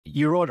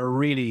You wrote a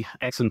really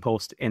excellent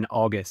post in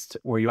August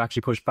where you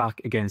actually pushed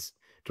back against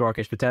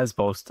Dwarkesh Patel's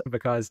post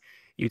because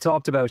you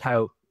talked about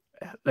how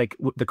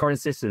the current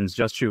systems,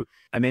 just through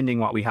amending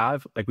what we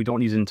have, like we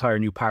don't need an entire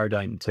new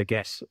paradigm to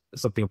get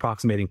something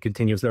approximating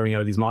continuous learning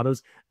out of these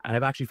models. And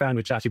I've actually found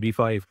with ChatGPT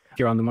 5,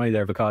 you're on the money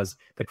there because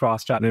the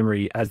cross chat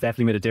memory has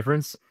definitely made a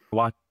difference.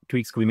 What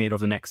tweaks could we made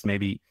over the next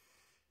maybe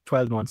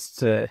 12 months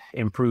to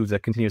improve the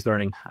continuous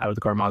learning out of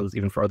the current models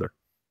even further?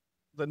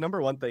 The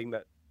number one thing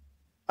that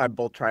I'm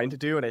both trying to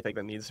do and I think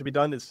that needs to be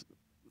done is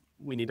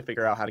we need to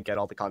figure out how to get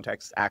all the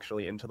context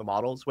actually into the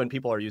models when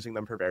people are using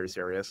them for very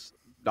serious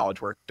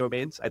knowledge work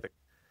domains. I think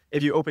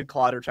if you open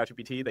Claude or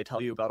ChatGPT, they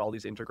tell you about all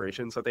these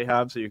integrations that they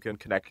have so you can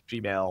connect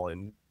Gmail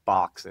and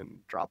Box and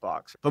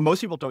Dropbox. But most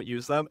people don't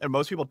use them, and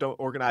most people don't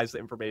organize the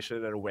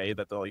information in a way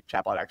that the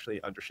chatbot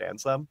actually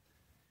understands them.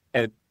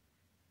 And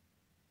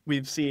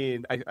we've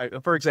seen,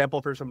 for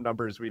example, for some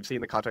numbers, we've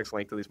seen the context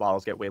length of these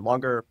models get way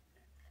longer.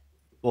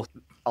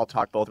 I'll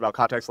talk both about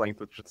context length,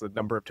 which is the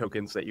number of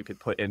tokens that you could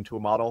put into a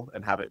model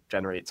and have it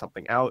generate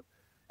something out,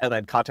 and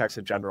then context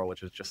in general,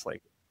 which is just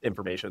like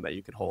information that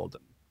you can hold.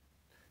 And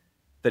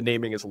the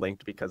naming is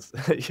linked because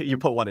you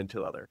put one into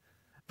the other.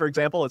 For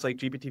example, it's like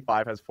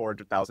GPT-5 has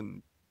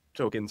 400,000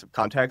 tokens of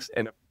context,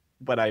 and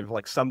when I've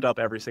summed up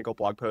every single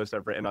blog post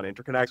I've written on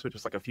interconnects, which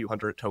is like a few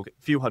hundred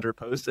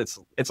posts,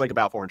 it's like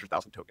about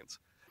 400,000 tokens.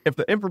 If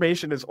the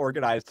information is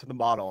organized to the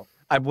model,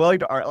 I'm willing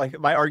to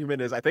my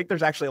argument is I think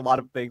there's actually a lot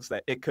of things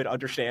that it could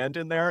understand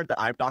in there that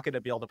I'm not going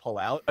to be able to pull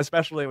out,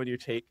 especially when you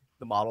take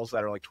the models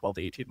that are like 12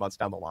 to 18 months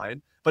down the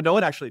line. But no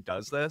one actually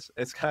does this.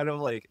 It's kind of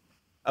like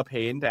a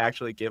pain to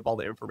actually give all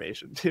the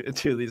information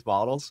to these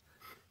models.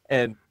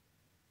 And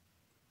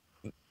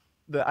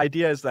the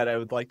idea is that I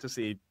would like to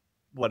see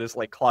what is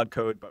like Claude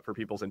Code, but for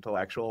people's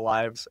intellectual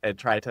lives, and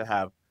try to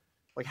have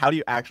how do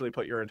you actually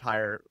put your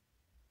entire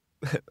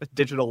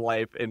digital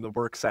life in the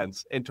work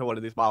sense into one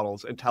of these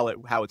models and tell it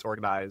how it's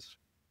organized.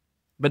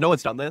 But no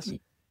one's done this.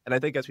 And I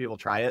think as people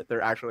try it,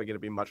 they're actually going to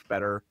be much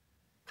better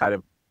kind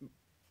of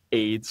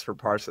aids for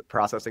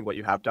processing what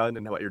you have done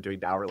and what you're doing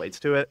now relates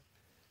to it.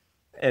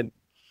 And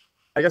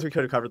I guess we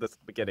could have covered this at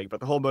the beginning, but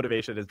the whole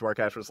motivation is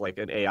Dwarkesh was like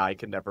an AI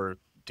can never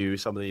do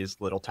some of these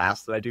little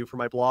tasks that I do for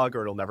my blog,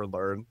 or it'll never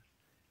learn.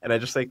 And I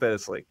just think that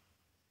it's like,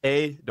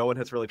 A, no one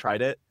has really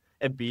tried it,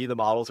 and B, the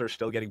models are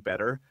still getting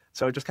better.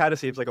 So it just kind of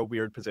seems like a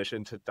weird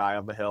position to die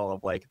on the hill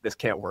of like, this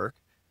can't work,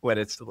 when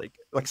it's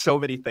like so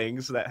many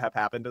things that have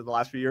happened in the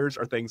last few years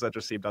are things that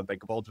just seemed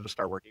unthinkable to just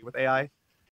start working with AI.